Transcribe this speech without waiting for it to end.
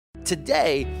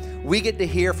Today, we get to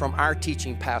hear from our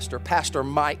teaching pastor, Pastor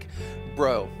Mike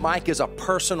Breaux. Mike is a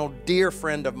personal, dear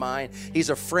friend of mine. He's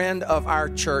a friend of our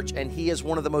church, and he is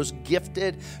one of the most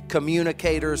gifted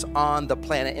communicators on the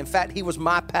planet. In fact, he was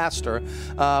my pastor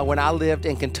when I lived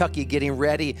in Kentucky getting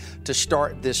ready to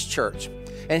start this church.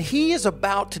 And he is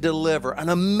about to deliver an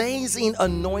amazing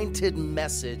anointed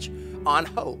message on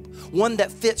hope, one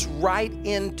that fits right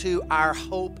into our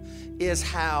Hope is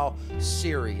How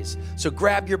series. So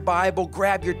grab your Bible,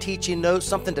 grab your teaching notes,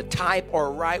 something to type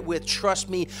or write with. Trust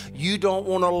me, you don't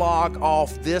want to log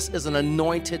off. This is an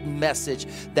anointed message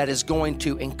that is going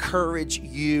to encourage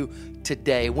you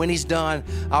today. When he's done,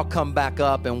 I'll come back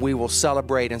up and we will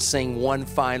celebrate and sing one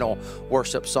final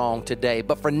worship song today.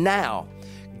 But for now,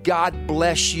 God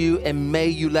bless you, and may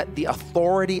you let the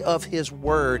authority of his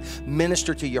word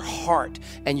minister to your heart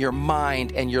and your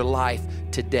mind and your life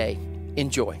today.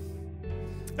 Enjoy.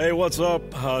 Hey, what's up,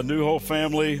 New Hope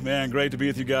family? Man, great to be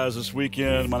with you guys this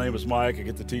weekend. My name is Mike. I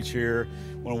get to teach here.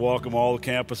 I want to welcome all the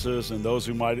campuses and those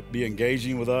who might be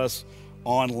engaging with us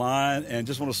online. And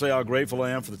just want to say how grateful I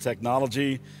am for the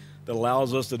technology that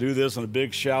allows us to do this. And a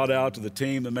big shout out to the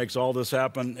team that makes all this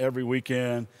happen every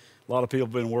weekend. A lot of people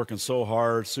have been working so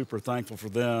hard. Super thankful for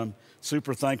them.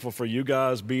 Super thankful for you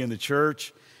guys being the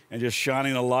church and just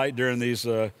shining a light during these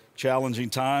challenging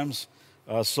times.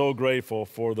 So grateful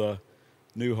for the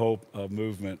New Hope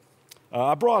movement.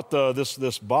 I brought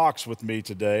this box with me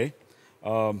today.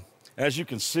 As you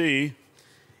can see,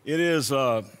 it is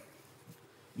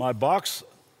my box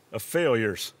of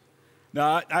failures.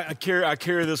 Now, I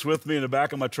carry this with me in the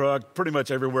back of my truck. Pretty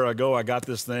much everywhere I go, I got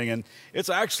this thing, and it's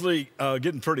actually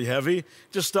getting pretty heavy.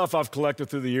 Just stuff I've collected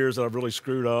through the years that I've really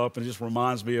screwed up, and it just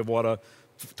reminds me of what a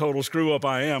total screw-up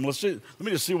I am. Let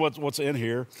me just see what's in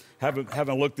here.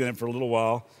 Haven't looked in it for a little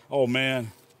while. Oh,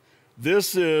 man.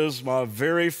 This is my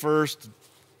very first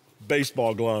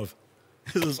baseball glove.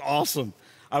 This is awesome.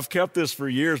 I've kept this for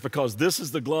years because this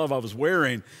is the glove I was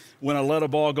wearing when I let a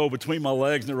ball go between my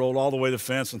legs and it rolled all the way to the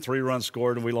fence and 3 runs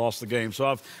scored and we lost the game.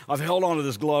 So I've held on to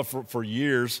this glove for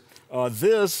years.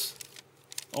 This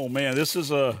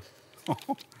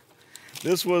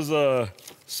was a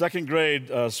second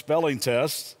grade spelling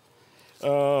test.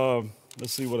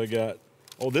 Let's see what I got.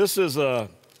 Oh,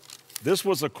 this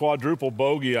was a quadruple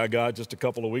bogey I got just a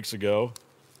couple of weeks ago.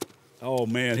 Oh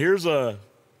man, here's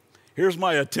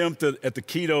my attempt at the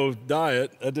keto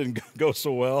diet. That didn't go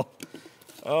so well.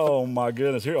 Oh my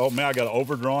goodness. I got an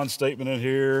overdrawn statement in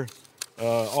here.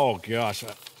 Oh gosh,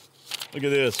 look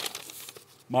at this.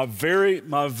 My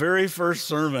very first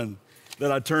sermon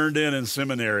that I turned in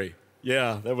seminary.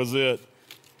 Yeah, that was it.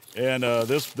 And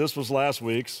this was last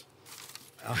week's.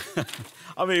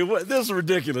 I mean, this is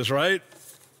ridiculous, right?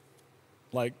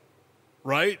 Like,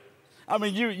 right? I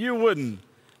mean, you wouldn't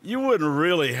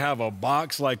really have a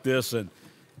box like this and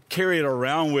carry it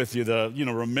around with you to,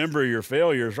 remember your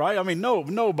failures, right? I mean,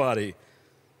 nobody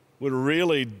would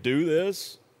really do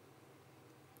this.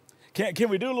 Can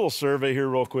we do a little survey here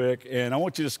real quick? And I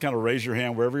want you to just kind of raise your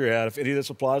hand wherever you're at, if any of this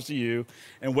applies to you,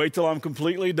 and wait till I'm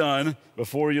completely done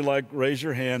before you raise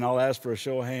your hand. I'll ask for a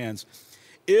show of hands.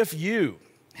 If you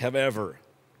have ever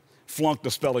flunked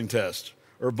a spelling test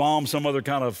or bombed some other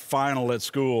kind of final at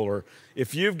school, or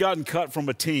if you've gotten cut from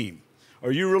a team,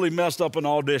 or you really messed up an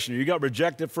audition, or you got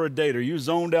rejected for a date, or you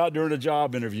zoned out during a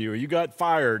job interview, or you got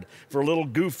fired for a little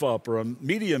goof up, or a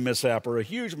media mishap, or a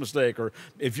huge mistake, or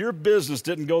if your business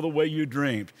didn't go the way you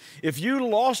dreamed, if you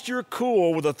lost your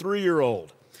cool with a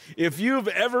 3-year-old, if you've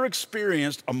ever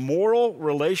experienced a moral,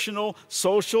 relational,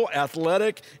 social,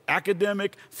 athletic,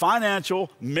 academic,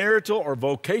 financial, marital, or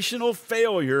vocational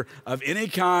failure of any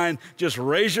kind, just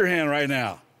raise your hand right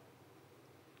now.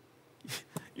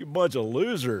 You bunch of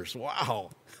losers. Wow.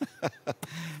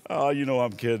 Oh,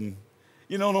 I'm kidding.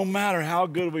 No matter how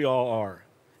good we all are,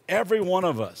 every one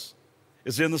of us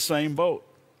is in the same boat.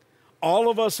 All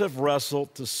of us have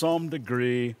wrestled to some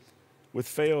degree with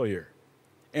failure.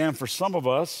 And for some of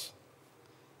us,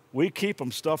 we keep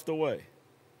them stuffed away.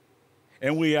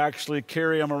 And we actually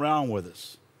carry them around with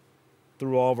us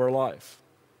through all of our life.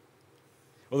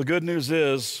 Well, the good news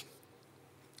is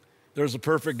there's a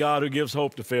perfect God who gives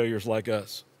hope to failures like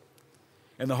us.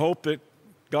 And the hope that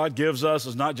God gives us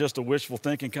is not just a wishful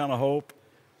thinking kind of hope.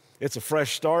 It's a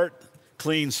fresh start,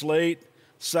 clean slate,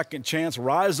 second chance,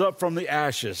 rise up from the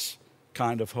ashes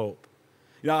kind of hope.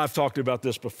 I've talked about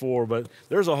this before, but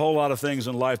there's a whole lot of things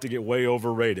in life that get way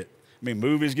overrated. I mean,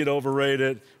 movies get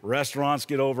overrated, restaurants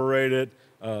get overrated,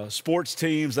 sports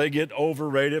teams, they get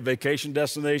overrated, vacation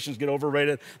destinations get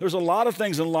overrated. There's a lot of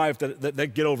things in life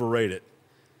that get overrated.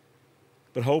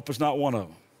 But hope is not one of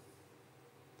them.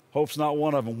 Hope's not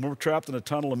one of them. When we're trapped in a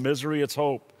tunnel of misery, it's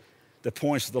hope that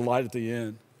points to the light at the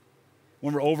end.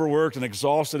 When we're overworked and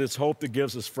exhausted, it's hope that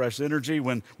gives us fresh energy.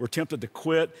 When we're tempted to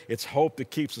quit, it's hope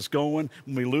that keeps us going.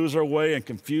 When we lose our way and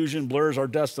confusion blurs our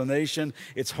destination,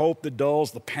 it's hope that dulls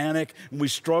the panic. When we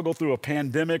struggle through a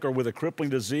pandemic or with a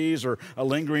crippling disease or a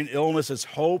lingering illness, it's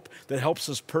hope that helps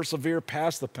us persevere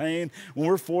past the pain. When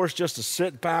we're forced just to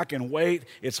sit back and wait,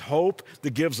 it's hope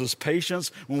that gives us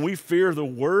patience. When we fear the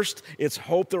worst, it's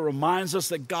hope that reminds us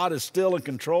that God is still in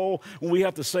control. When we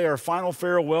have to say our final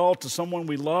farewell to someone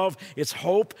we love, it's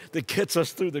hope that gets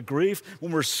us through the grief.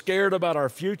 When we're scared about our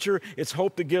future, it's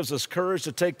hope that gives us courage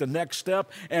to take the next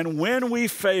step. And when we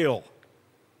fail,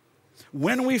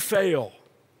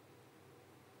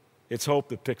 it's hope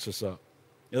that picks us up.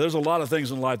 There's a lot of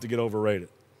things in life that get overrated.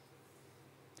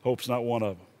 Hope's not one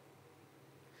of them.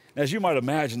 As you might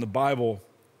imagine, the Bible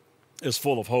is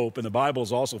full of hope, and the Bible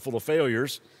is also full of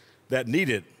failures that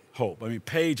needed hope. I mean,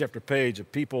 page after page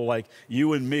of people like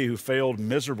you and me who failed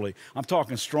miserably. I'm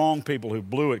talking strong people who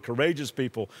blew it, courageous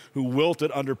people who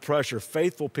wilted under pressure,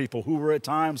 faithful people who were at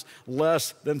times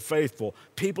less than faithful,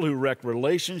 people who wrecked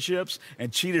relationships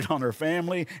and cheated on their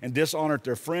family and dishonored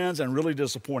their friends and really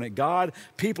disappointed God,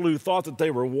 people who thought that they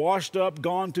were washed up,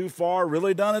 gone too far,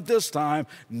 really done it this time,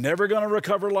 never going to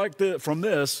recover from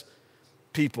this.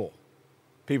 People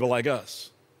like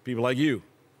us, people like you,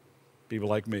 people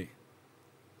like me.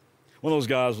 One of those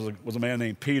guys was a man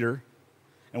named Peter,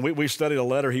 and we studied a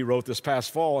letter he wrote this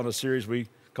past fall in a series we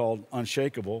called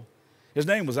Unshakable. His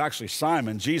name was actually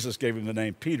Simon. Jesus gave him the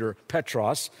name Peter,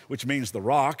 Petros, which means the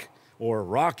rock or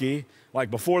Rocky. Like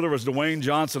before there was Dwayne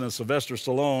Johnson and Sylvester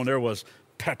Stallone, there was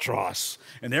Petros.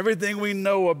 And everything we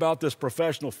know about this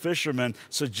professional fisherman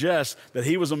suggests that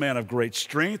he was a man of great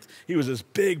strength. He was this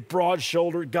big,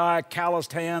 broad-shouldered guy,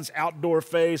 calloused hands, outdoor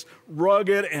face,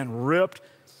 rugged and ripped.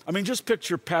 I mean, just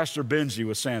picture Pastor Benji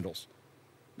with sandals.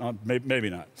 Maybe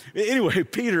not. Anyway,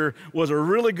 Peter was a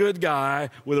really good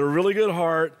guy with a really good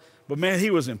heart, but man,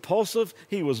 he was impulsive,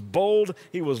 he was bold,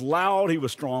 he was loud, he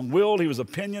was strong-willed, he was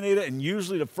opinionated, and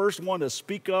usually the first one to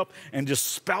speak up and just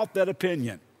spout that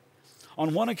opinion.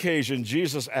 On one occasion,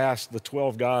 Jesus asked the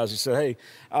 12 guys, he said,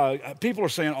 hey, people are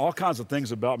saying all kinds of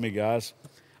things about me, guys.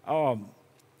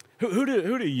 Who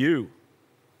do you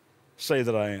say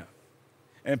that I am?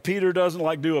 And Peter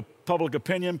doesn't do a public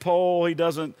opinion poll. He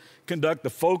doesn't conduct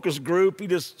the focus group. He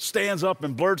just stands up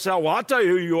and blurts out, well, I'll tell you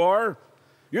who you are.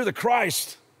 You're the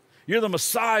Christ. You're the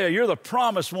Messiah. You're the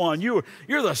promised one. You're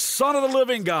the Son of the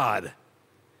living God.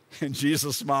 And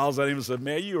Jesus smiles at him and said,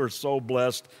 man, you are so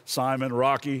blessed, Simon,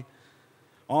 Rocky.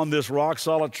 On this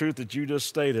rock-solid truth that you just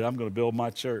stated, I'm going to build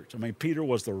my church. I mean, Peter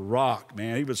was the rock,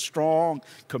 man. He was strong,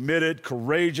 committed,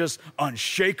 courageous,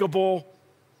 unshakable.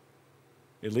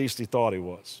 At least he thought he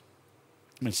was.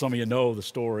 I mean, some of you know the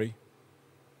story.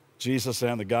 Jesus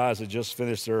and the guys had just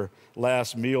finished their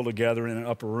last meal together in an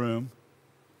upper room.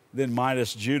 Then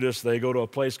minus Judas, they go to a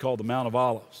place called the Mount of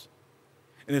Olives.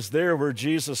 And it's there where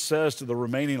Jesus says to the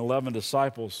remaining 11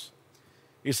 disciples,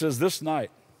 he says, this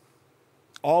night,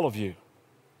 all of you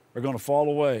are going to fall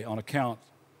away on account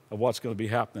of what's going to be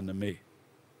happening to me.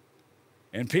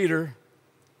 And Peter,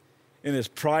 in his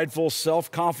prideful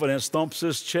self-confidence, thumps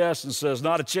his chest and says,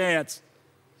 not a chance.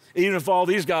 Even if all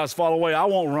these guys fall away, I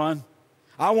won't run.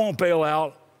 I won't bail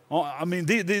out. I mean,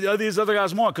 these other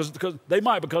guys won't because they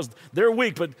might because they're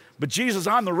weak. But Jesus,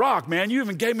 I'm the rock, man. You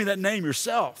even gave me that name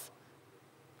yourself.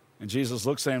 And Jesus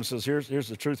looks at him and says, here's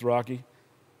the truth, Rocky.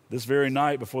 This very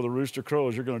night before the rooster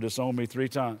crows, you're going to disown me 3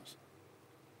 times.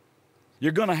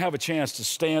 You're going to have a chance to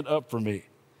stand up for me.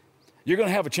 You're going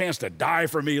to have a chance to die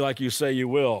for me like you say you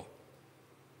will.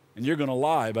 And you're going to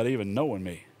lie about even knowing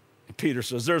me. And Peter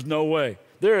says, there's no way.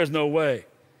 There is no way.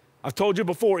 I've told you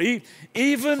before,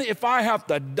 even if I have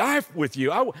to die with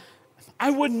you, I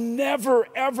would never,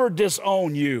 ever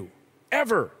disown you,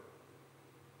 ever.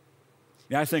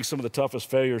 I think some of the toughest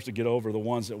failures to get over are the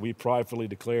ones that we pridefully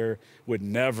declare would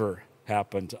never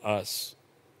happen to us.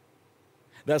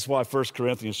 That's why 1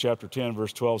 Corinthians chapter 10,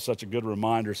 verse 12 is such a good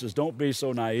reminder. It says, don't be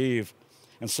so naive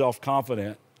and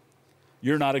self-confident.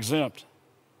 You're not exempt.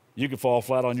 You can fall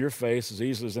flat on your face as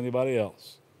easily as anybody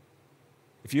else.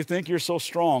 If you think you're so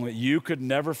strong that you could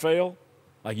never fail,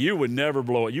 like you would never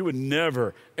blow it, you would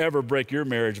never, ever break your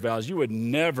marriage vows, you would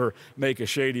never make a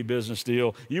shady business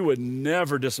deal, you would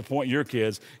never disappoint your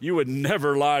kids, you would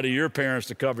never lie to your parents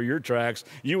to cover your tracks,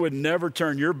 you would never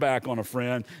turn your back on a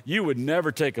friend, you would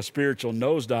never take a spiritual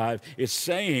nosedive. It's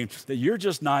saying that you're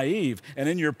just naive, and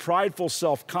in your prideful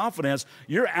self-confidence,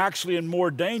 you're actually in more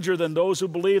danger than those who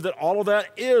believe that all of that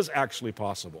is actually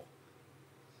possible.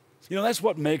 You know, that's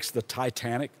what makes the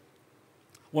Titanic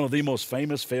one of the most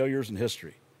famous failures in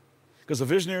history. Because the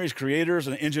visionaries, creators,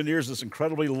 and engineers of this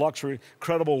incredible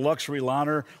luxury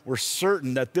liner were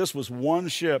certain that this was one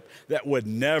ship that would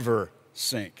never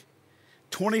sink.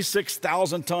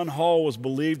 26,000-ton hull was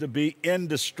believed to be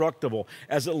indestructible.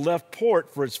 As it left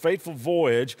port for its fateful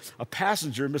voyage, a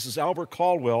passenger, Mrs. Albert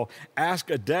Caldwell, asked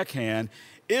a deckhand,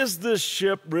 "Is this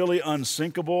ship really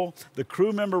unsinkable?" The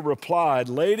crew member replied,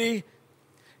 "Lady,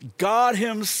 God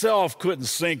himself couldn't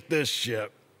sink this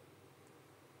ship."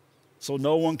 So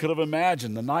no one could have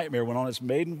imagined the nightmare when on its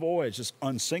maiden voyage, this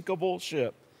unsinkable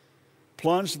ship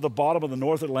plunged to the bottom of the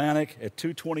North Atlantic at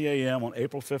 2:20 a.m. on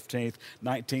April 15th,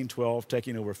 1912,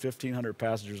 taking over 1,500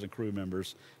 passengers and crew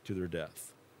members to their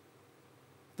death.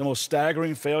 The most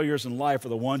staggering failures in life are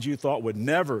the ones you thought would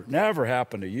never, never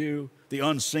happen to you, the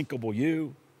unsinkable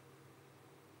you.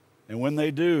 And when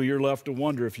they do, you're left to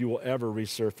wonder if you will ever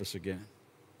resurface again.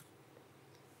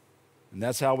 And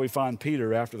that's how we find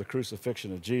Peter after the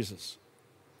crucifixion of Jesus.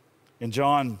 In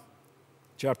John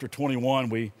chapter 21,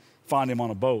 we find him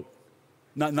on a boat.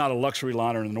 Not a luxury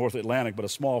liner in the North Atlantic, but a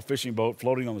small fishing boat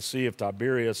floating on the Sea of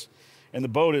Tiberias. And the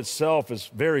boat itself is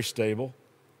very stable.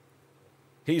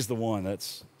 He's the one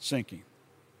that's sinking,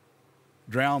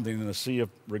 drowning in a sea of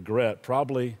regret,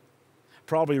 probably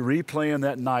replaying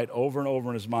that night over and over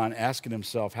in his mind, asking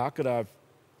himself, how could I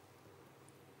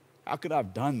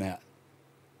have done that?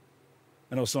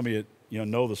 I know some of you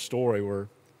know the story where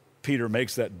Peter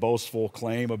makes that boastful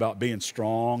claim about being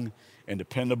strong and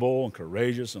dependable and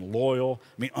courageous and loyal.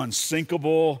 I mean,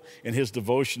 unsinkable in his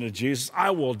devotion to Jesus.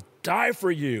 "I will die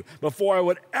for you before I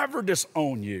would ever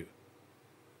disown you."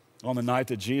 On the night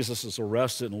that Jesus is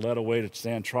arrested and led away to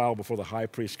stand trial before the high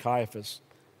priest Caiaphas,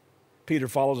 Peter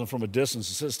follows him from a distance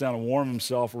and sits down and warms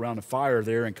himself around a fire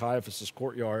there in Caiaphas'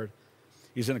 courtyard.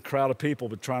 He's in a crowd of people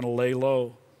but trying to lay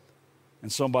low.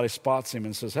 And somebody spots him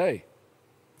and says, "Hey,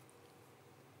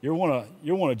 you're one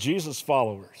of Jesus'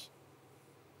 followers."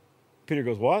 Peter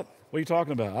goes, "What? What are you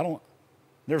talking about?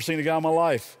 Never seen a guy in my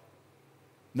life."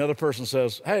 Another person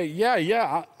says, "Hey,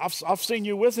 yeah, I've seen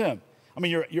you with him. I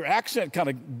mean, your accent kind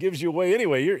of gives you away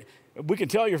anyway. We can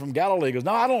tell you're from Galilee." He goes,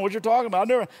 "No, I don't know what you're talking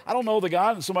about. I don't know the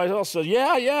guy." And somebody else says,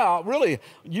 "Yeah, really.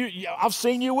 I've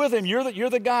seen you with him. You're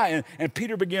the guy." And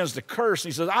Peter begins to curse.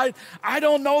 He says, I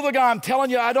don't know the guy. I'm telling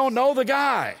you, I don't know the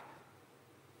guy."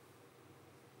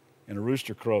 And a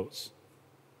rooster crows.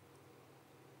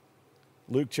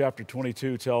 Luke chapter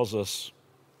 22 tells us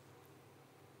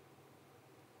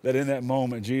that in that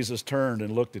moment, Jesus turned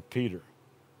and looked at Peter.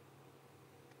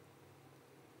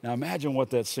 Now imagine what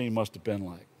that scene must have been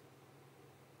like.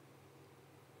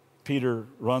 Peter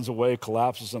runs away,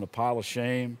 collapses in a pile of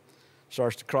shame,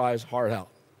 starts to cry his heart out.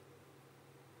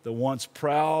 The once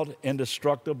proud,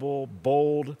 indestructible,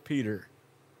 bold Peter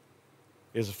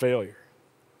is a failure.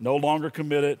 No longer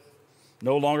committed,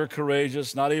 no longer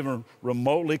courageous, not even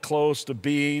remotely close to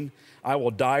being, "I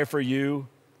will die for you,"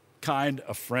 kind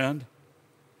of friend.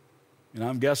 And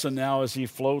I'm guessing now as he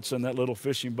floats in that little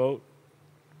fishing boat,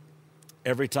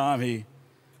 every time he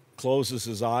closes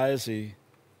his eyes, he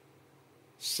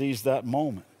sees that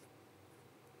moment,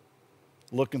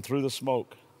 looking through the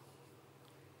smoke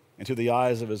into the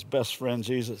eyes of his best friend,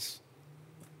 Jesus.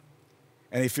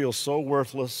 And he feels so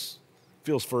worthless,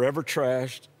 feels forever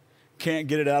trashed, can't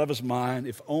get it out of his mind.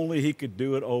 If only he could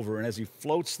do it over. And as he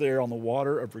floats there on the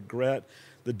water of regret,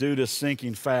 the dude is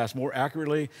sinking fast. More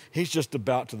accurately, he's just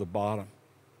about to the bottom.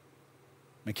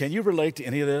 Man, can you relate to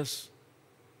any of this?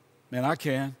 Man, I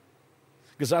can.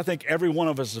 Because I think every one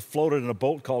of us has floated in a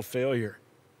boat called failure.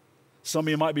 Some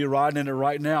of you might be riding in it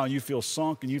right now and you feel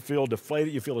sunk and you feel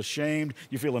deflated, you feel ashamed,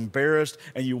 you feel embarrassed,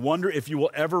 and you wonder if you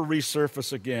will ever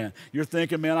resurface again. You're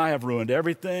thinking, "Man, I have ruined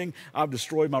everything. I've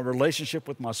destroyed my relationship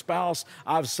with my spouse.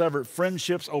 I've severed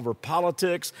friendships over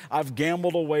politics. I've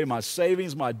gambled away my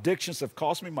savings. My addictions have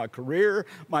cost me my career.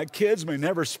 My kids may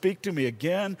never speak to me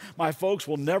again. My folks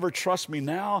will never trust me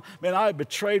now. Man, I have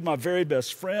betrayed my very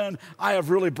best friend. I have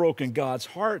really broken God's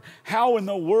heart. How in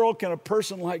the world can a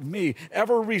person like me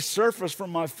ever resurface from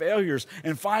my failures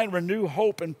and find renewed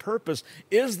hope and purpose?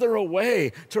 Is there a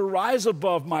way to rise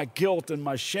above my guilt and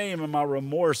my shame and my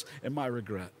remorse and my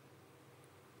regret?"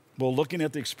 Well, looking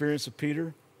at the experience of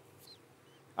Peter,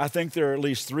 I think there are at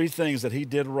least three things that he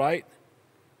did right,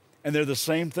 and they're the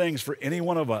same things for any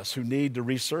one of us who need to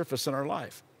resurface in our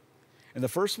life. And the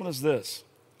first one is this.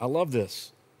 I love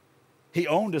this. He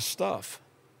owned his stuff.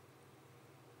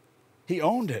 He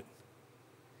owned it.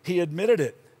 He admitted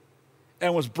it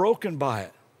and was broken by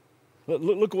it.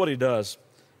 Look what he does.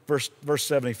 Verse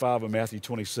 75 of Matthew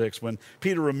 26. Then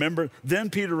Peter remembered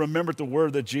the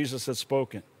word that Jesus had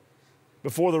spoken.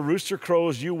 "Before the rooster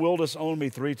crows, you will disown me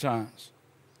 3 times.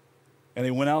 And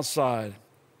he went outside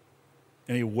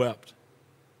and he wept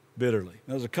bitterly.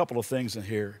 Now, there's a couple of things in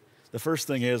here. The first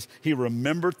thing is he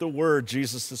remembered the word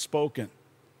Jesus had spoken.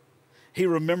 He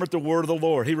remembered the word of the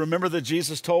Lord. He remembered that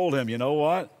Jesus told him, you know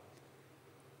what?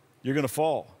 You're going to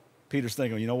fall. Peter's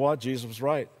thinking, you know what? Jesus was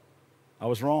right. I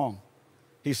was wrong.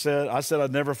 I said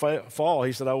I'd never fall.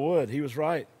 He said I would. He was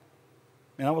right.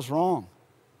 And I was wrong.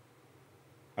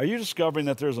 Are you discovering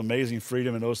that there's amazing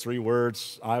freedom in those three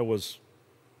words? I was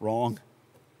wrong.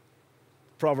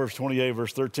 Proverbs 28,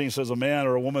 verse 13 says, a man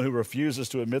or a woman who refuses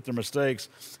to admit their mistakes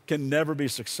can never be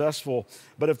successful,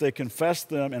 but if they confess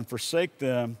them and forsake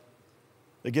them,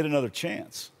 they get another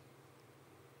chance.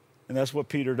 And that's what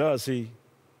Peter does.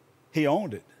 He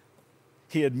owned it.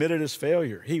 He admitted his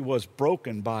failure. He was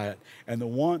broken by it. And the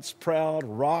once proud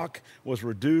rock was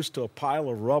reduced to a pile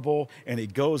of rubble, and he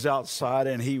goes outside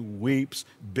and he weeps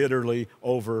bitterly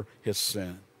over his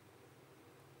sin.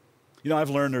 You know, I've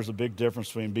learned there's a big difference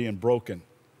between being broken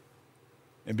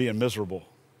and being miserable.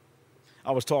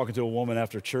 I was talking to a woman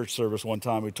after church service one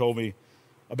time who told me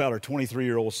about her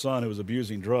 23-year-old son who was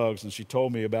abusing drugs, and she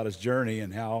told me about his journey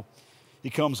and how he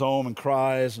comes home and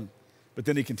cries, but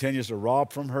then he continues to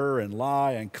rob from her and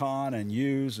lie and con and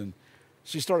use. And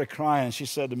she started crying. She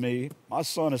said to me, my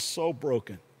son is so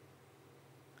broken.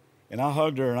 And I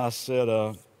hugged her and I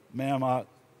said, ma'am,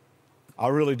 I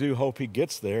really do hope he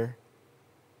gets there.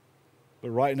 But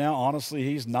right now, honestly,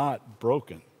 he's not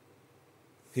broken.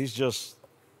 He's just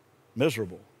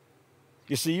miserable.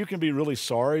 You see, you can be really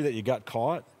sorry that you got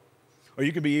caught, or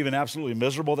you can be even absolutely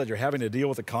miserable that you're having to deal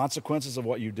with the consequences of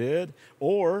what you did,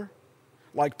 or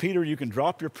like Peter, you can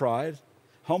drop your pride,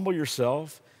 humble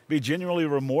yourself, be genuinely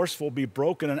remorseful, be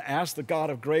broken, and ask the God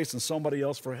of grace and somebody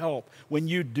else for help. When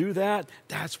you do that,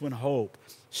 that's when hope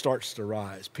starts to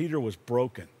rise. Peter was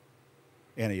broken,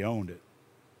 and he owned it.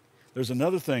 There's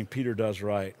another thing Peter does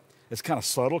right. It's kind of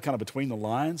subtle, kind of between the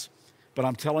lines, but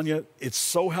I'm telling you, it's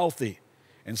so healthy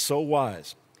and so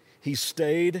wise. He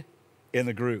stayed in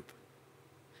the group.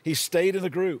 He stayed in the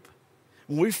group.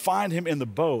 When we find him in the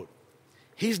boat,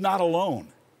 he's not alone.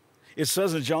 It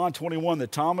says in John 21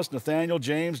 that Thomas, Nathaniel,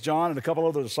 James, John, and a couple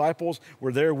other disciples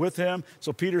were there with him.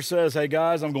 So Peter says, hey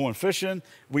guys, I'm going fishing.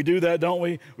 We do that, don't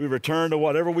we? We return to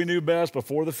whatever we knew best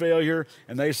before the failure.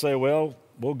 And they say, well,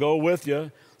 we'll go with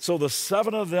you. So the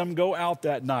 7 of them go out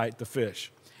that night to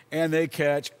fish. And they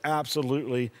catch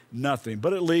absolutely nothing.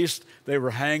 But at least they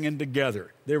were hanging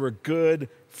together. They were good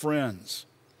friends.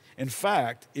 In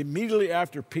fact, immediately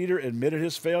after Peter admitted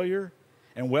his failure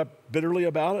and wept bitterly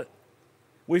about it,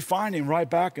 we find him right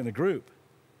back in the group.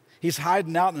 He's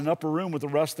hiding out in an upper room with the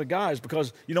rest of the guys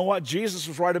because, you know what? Jesus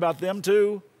was right about them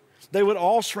too. They would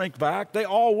all shrink back. They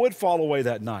all would fall away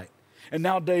that night. And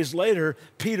now days later,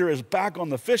 Peter is back on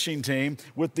the fishing team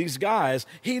with these guys.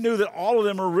 He knew that all of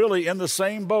them are really in the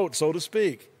same boat, so to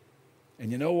speak. And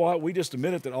you know what? We just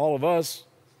admitted that all of us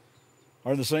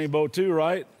are in the same boat too,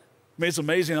 right? I mean, it's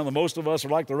amazing how the most of us are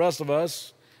like the rest of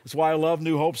us. It's why I love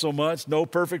New Hope so much. No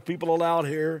perfect people allowed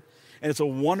here. And it's a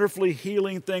wonderfully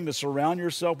healing thing to surround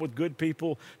yourself with good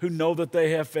people who know that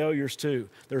they have failures too.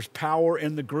 There's power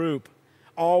in the group.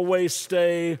 Always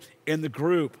stay in the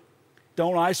group.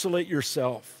 Don't isolate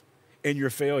yourself in your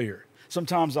failure.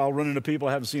 Sometimes I'll run into people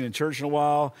I haven't seen in church in a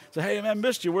while. Say, hey, man,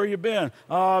 missed you. Where you been?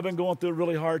 Oh, I've been going through a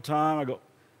really hard time. I go,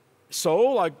 so?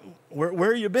 Like,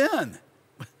 where you been?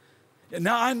 And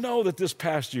now I know that this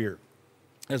past year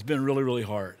has been really, really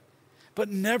hard. But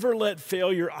never let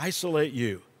failure isolate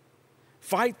you.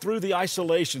 Fight through the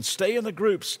isolation. Stay in the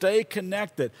group. Stay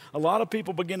connected. A lot of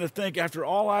people begin to think, after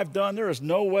all I've done, there is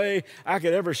no way I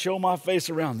could ever show my face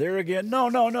around there again.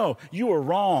 No. You are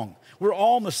wrong. We're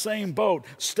all in the same boat.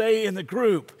 Stay in the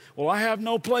group. Well, I have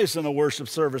no place in a worship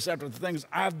service after the things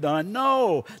I've done.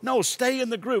 No, stay in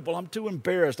the group. Well, I'm too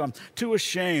embarrassed. I'm too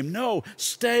ashamed. No,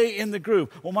 stay in the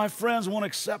group. Well, my friends won't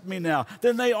accept me now.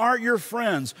 Then they aren't your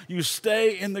friends. You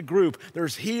stay in the group.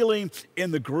 There's healing in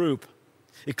the group.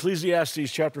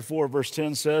 Ecclesiastes chapter 4, verse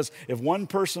 10 says, if one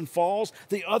person falls,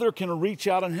 the other can reach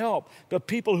out and help. But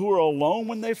people who are alone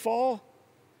when they fall,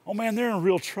 oh man, they're in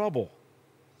real trouble.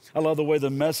 I love the way the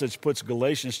Message puts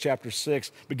Galatians chapter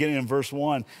 6, beginning in verse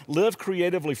 1. Live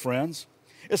creatively, friends.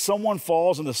 If someone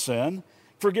falls into sin,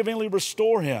 forgivingly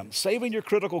restore him, saving your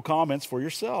critical comments for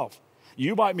yourself.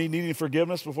 You might be needing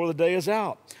forgiveness before the day is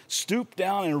out. Stoop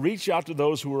down and reach out to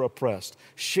those who are oppressed.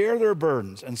 Share their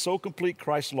burdens and so complete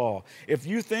Christ's law. If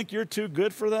you think you're too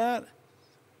good for that,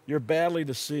 you're badly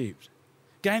deceived.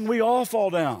 Gang, we all fall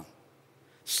down.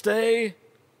 Stay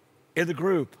in the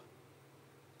group.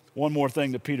 One more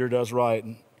thing that Peter does right,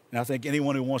 and I think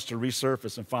anyone who wants to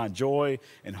resurface and find joy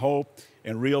and hope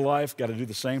in real life got to do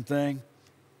the same thing.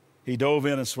 He dove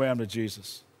in and swam to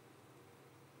Jesus.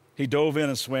 He dove in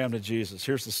and swam to Jesus.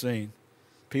 Here's the scene.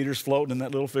 Peter's floating in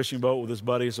that little fishing boat with his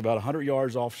buddies about 100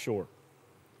 yards offshore.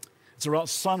 It's around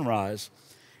sunrise,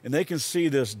 and they can see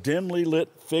this dimly lit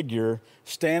figure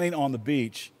standing on the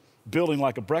beach, building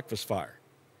like a breakfast fire.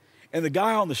 And the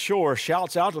guy on the shore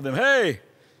shouts out to them, "Hey,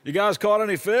 you guys caught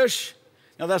any fish?"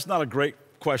 Now, that's not a great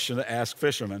question to ask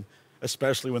fishermen,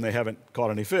 especially when they haven't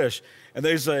caught any fish. And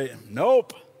they say,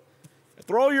 "Nope,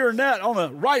 throw your net on the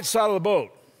right side of the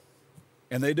boat."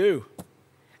 And they do.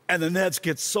 And the nets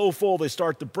get so full they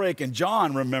start to break. And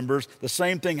John remembers the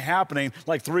same thing happening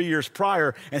like 3 years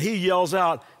prior. And he yells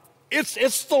out,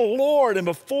 It's the Lord. And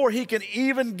before he can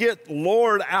even get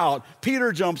Lord out,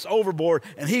 Peter jumps overboard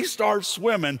and he starts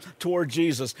swimming toward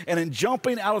Jesus. And in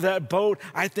jumping out of that boat,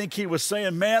 I think he was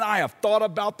saying, "Man, I have thought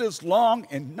about this long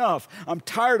enough. I'm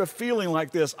tired of feeling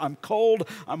like this. I'm cold.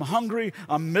 I'm hungry.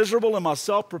 I'm miserable in my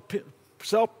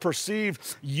self-perceived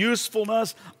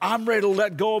usefulness. I'm ready to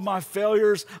let go of my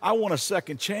failures. I want a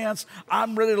second chance.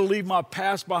 I'm ready to leave my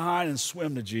past behind and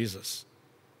swim to Jesus."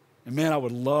 And man, I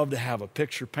would love to have a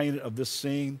picture painted of this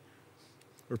scene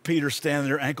where Peter's standing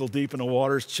there ankle deep in the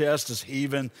water, his chest is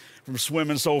heaving from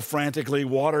swimming so frantically,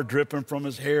 water dripping from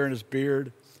his hair and his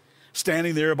beard,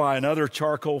 standing there by another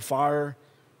charcoal fire,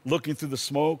 looking through the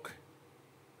smoke,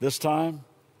 this time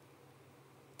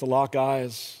to lock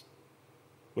eyes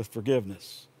with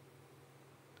forgiveness.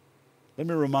 Let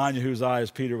me remind you whose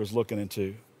eyes Peter was looking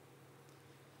into.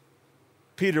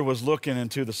 Peter was looking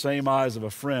into the same eyes of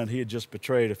a friend he had just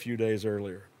betrayed a few days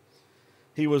earlier.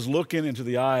 He was looking into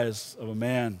the eyes of a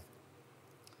man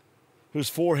whose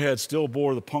forehead still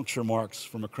bore the puncture marks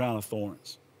from a crown of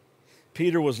thorns.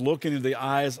 Peter was looking into the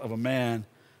eyes of a man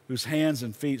whose hands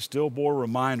and feet still bore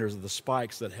reminders of the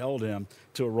spikes that held him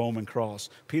to a Roman cross.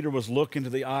 Peter was looking to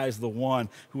the eyes of the one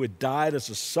who had died as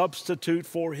a substitute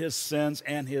for his sins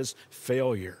and his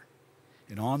failure.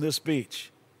 And on this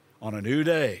beach, on a new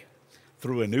day,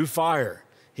 through a new fire,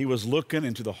 he was looking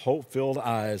into the hope-filled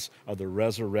eyes of the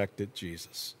resurrected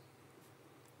Jesus.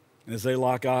 And as they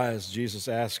lock eyes, Jesus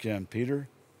asked him, "Peter,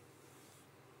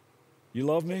 you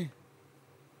love me?"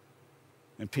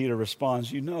 And Peter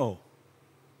responds, You know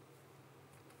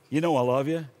I love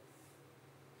you."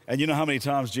 And you know how many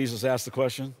times Jesus asked the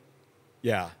question?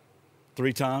 Yeah,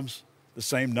 3 times, the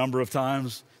same number of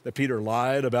times that Peter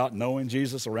lied about knowing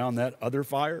Jesus around that other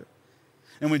fire.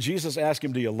 And when Jesus asked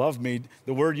him, "Do you love me?"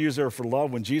 the word used there for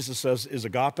love when Jesus says is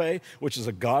agape, which is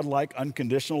a godlike,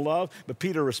 unconditional love. But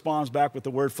Peter responds back with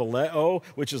the word phileo,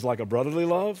 which is like a brotherly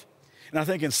love. And I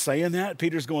think in saying that,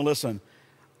 Peter's going, "Listen,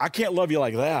 I can't love you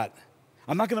like that.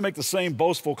 I'm not going to make the same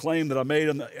boastful claim that I made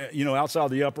in the,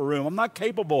 outside the upper room. I'm not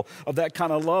capable of that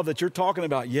kind of love that you're talking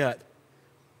about yet.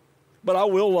 But I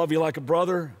will love you like a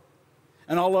brother,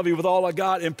 and I'll love you with all I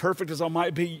got, imperfect as I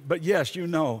might be. But yes,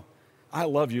 I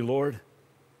love you, Lord."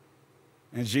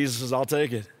 And Jesus says, "I'll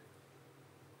take it.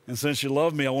 And since you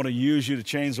love me, I want to use you to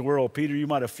change the world. Peter, you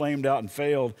might have flamed out and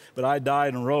failed, but I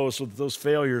died and rose so that those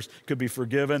failures could be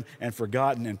forgiven and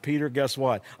forgotten. And Peter, guess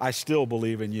what? I still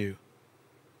believe in you."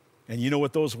 And you know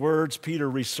what those words, Peter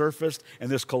resurfaced, and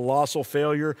this colossal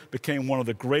failure became one of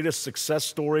the greatest success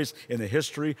stories in the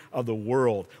history of the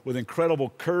world. With incredible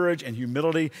courage and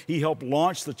humility, he helped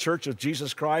launch the Church of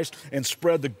Jesus Christ and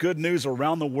spread the good news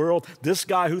around the world. This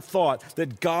guy who thought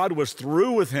that God was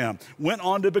through with him went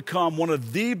on to become one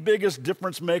of the biggest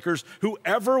difference makers who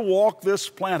ever walked this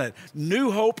planet.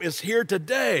 New hope is here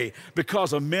today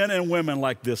because of men and women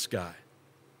like this guy.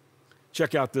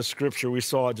 Check out this scripture. We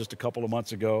saw it just a couple of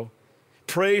months ago.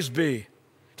 Praise be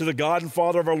to the God and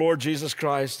Father of our Lord Jesus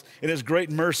Christ. In his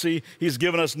great mercy, he's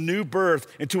given us new birth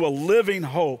into a living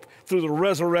hope through the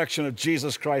resurrection of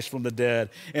Jesus Christ from the dead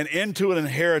and into an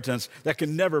inheritance that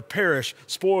can never perish,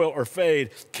 spoil, or fade,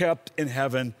 kept in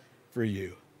heaven for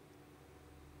you.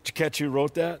 Did you catch who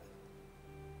wrote that?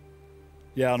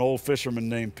 Yeah, an old fisherman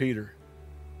named Peter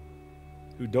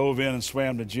who dove in and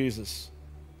swam to Jesus,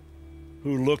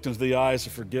 who looked into the eyes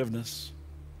of forgiveness,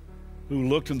 who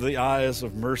looked into the eyes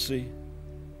of mercy,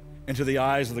 into the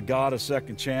eyes of the God of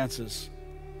second chances.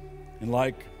 And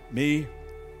like me,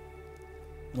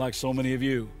 and like so many of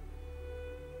you,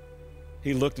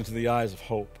 he looked into the eyes of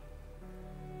hope.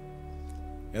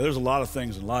 There's a lot of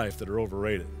things in life that are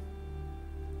overrated.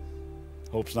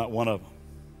 Hope's not one of them.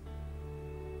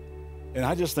 And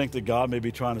I just think that God may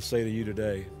be trying to say to you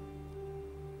today,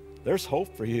 there's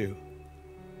hope for you.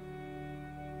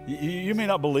 You may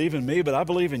not believe in me, but I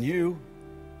believe in you.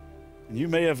 And you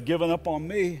may have given up on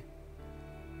me,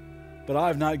 but I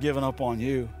have not given up on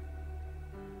you.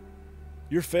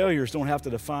 Your failures don't have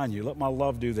to define you. Let my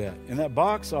love do that. And that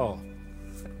box,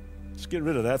 Just get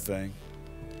rid of that thing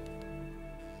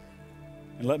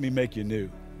and let me make you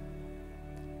new.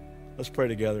 Let's pray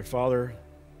together. Father,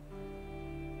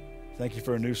 thank you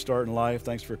for a new start in life.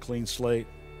 Thanks for a clean slate.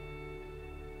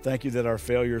 Thank you that our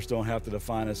failures don't have to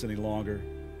define us any longer.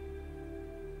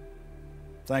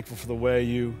 Thankful for the way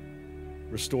you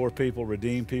restore people,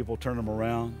 redeem people, turn them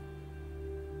around.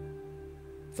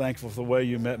 Thankful for the way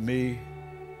you met me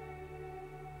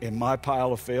in my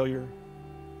pile of failure.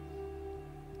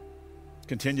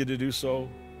 Continue to do so.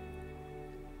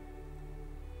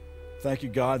 Thank you,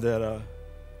 God, that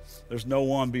there's no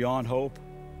one beyond hope.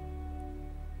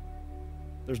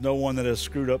 There's no one that has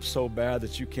screwed up so bad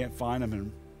that you can't find them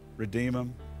and redeem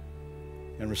them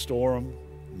and restore them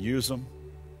and use them.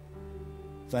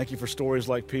 Thank you for stories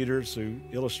like Peter's who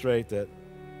illustrate that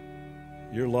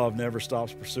your love never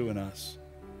stops pursuing us.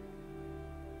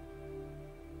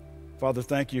 Father,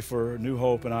 thank you for new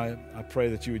hope, and I pray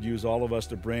that you would use all of us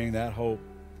to bring that hope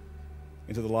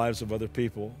into the lives of other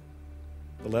people,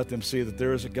 to let them see that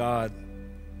there is a God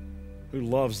who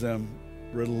loves them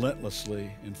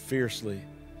relentlessly and fiercely.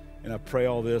 And I pray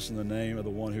all this in the name of the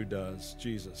one who does,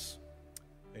 Jesus.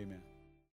 Amen.